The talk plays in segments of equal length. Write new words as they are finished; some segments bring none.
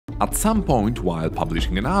At some point while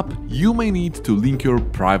publishing an app, you may need to link your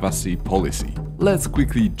privacy policy. Let's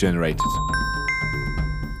quickly generate it.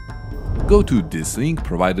 Go to this link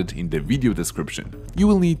provided in the video description. You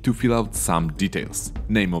will need to fill out some details: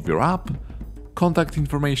 name of your app, contact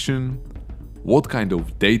information, what kind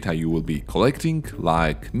of data you will be collecting,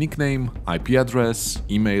 like nickname, IP address,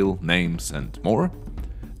 email, names, and more.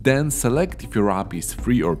 Then select if your app is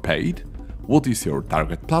free or paid, what is your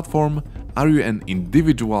target platform, are you an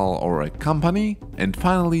individual or a company, and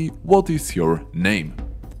finally, what is your name.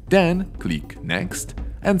 Then click Next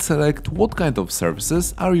and select what kind of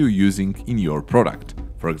services are you using in your product.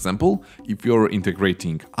 For example, if you're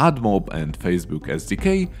integrating AdMob and Facebook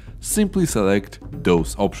SDK, simply select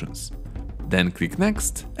those options. Then click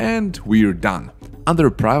Next and we're done. Under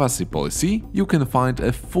Privacy Policy, you can find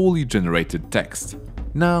a fully generated text.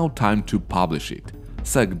 Now time to publish it.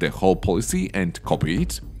 Select the whole policy and copy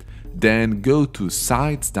it. Then go to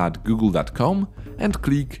sites.google.com and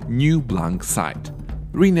click New Blank Site.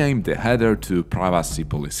 Rename the header to Privacy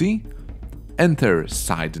Policy. Enter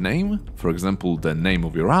site name, for example the name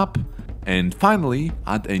of your app. And finally,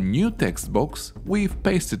 add a new text box with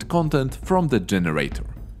pasted content from the generator.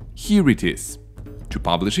 Here it is. To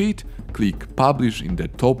publish it, click Publish in the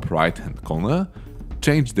top right hand corner,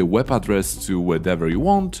 change the web address to whatever you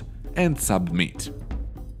want, and submit.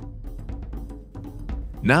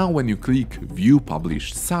 Now when you click View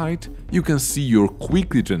Published Site, you can see your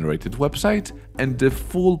quickly generated website and the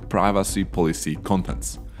full privacy policy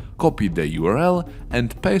contents. Copy the URL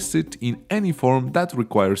and paste it in any form that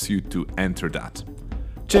requires you to enter that.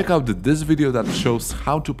 Check out this video that shows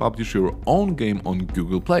how to publish your own game on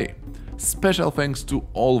Google Play. Special thanks to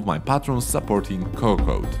all of my patrons supporting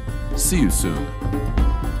Coco. See you soon!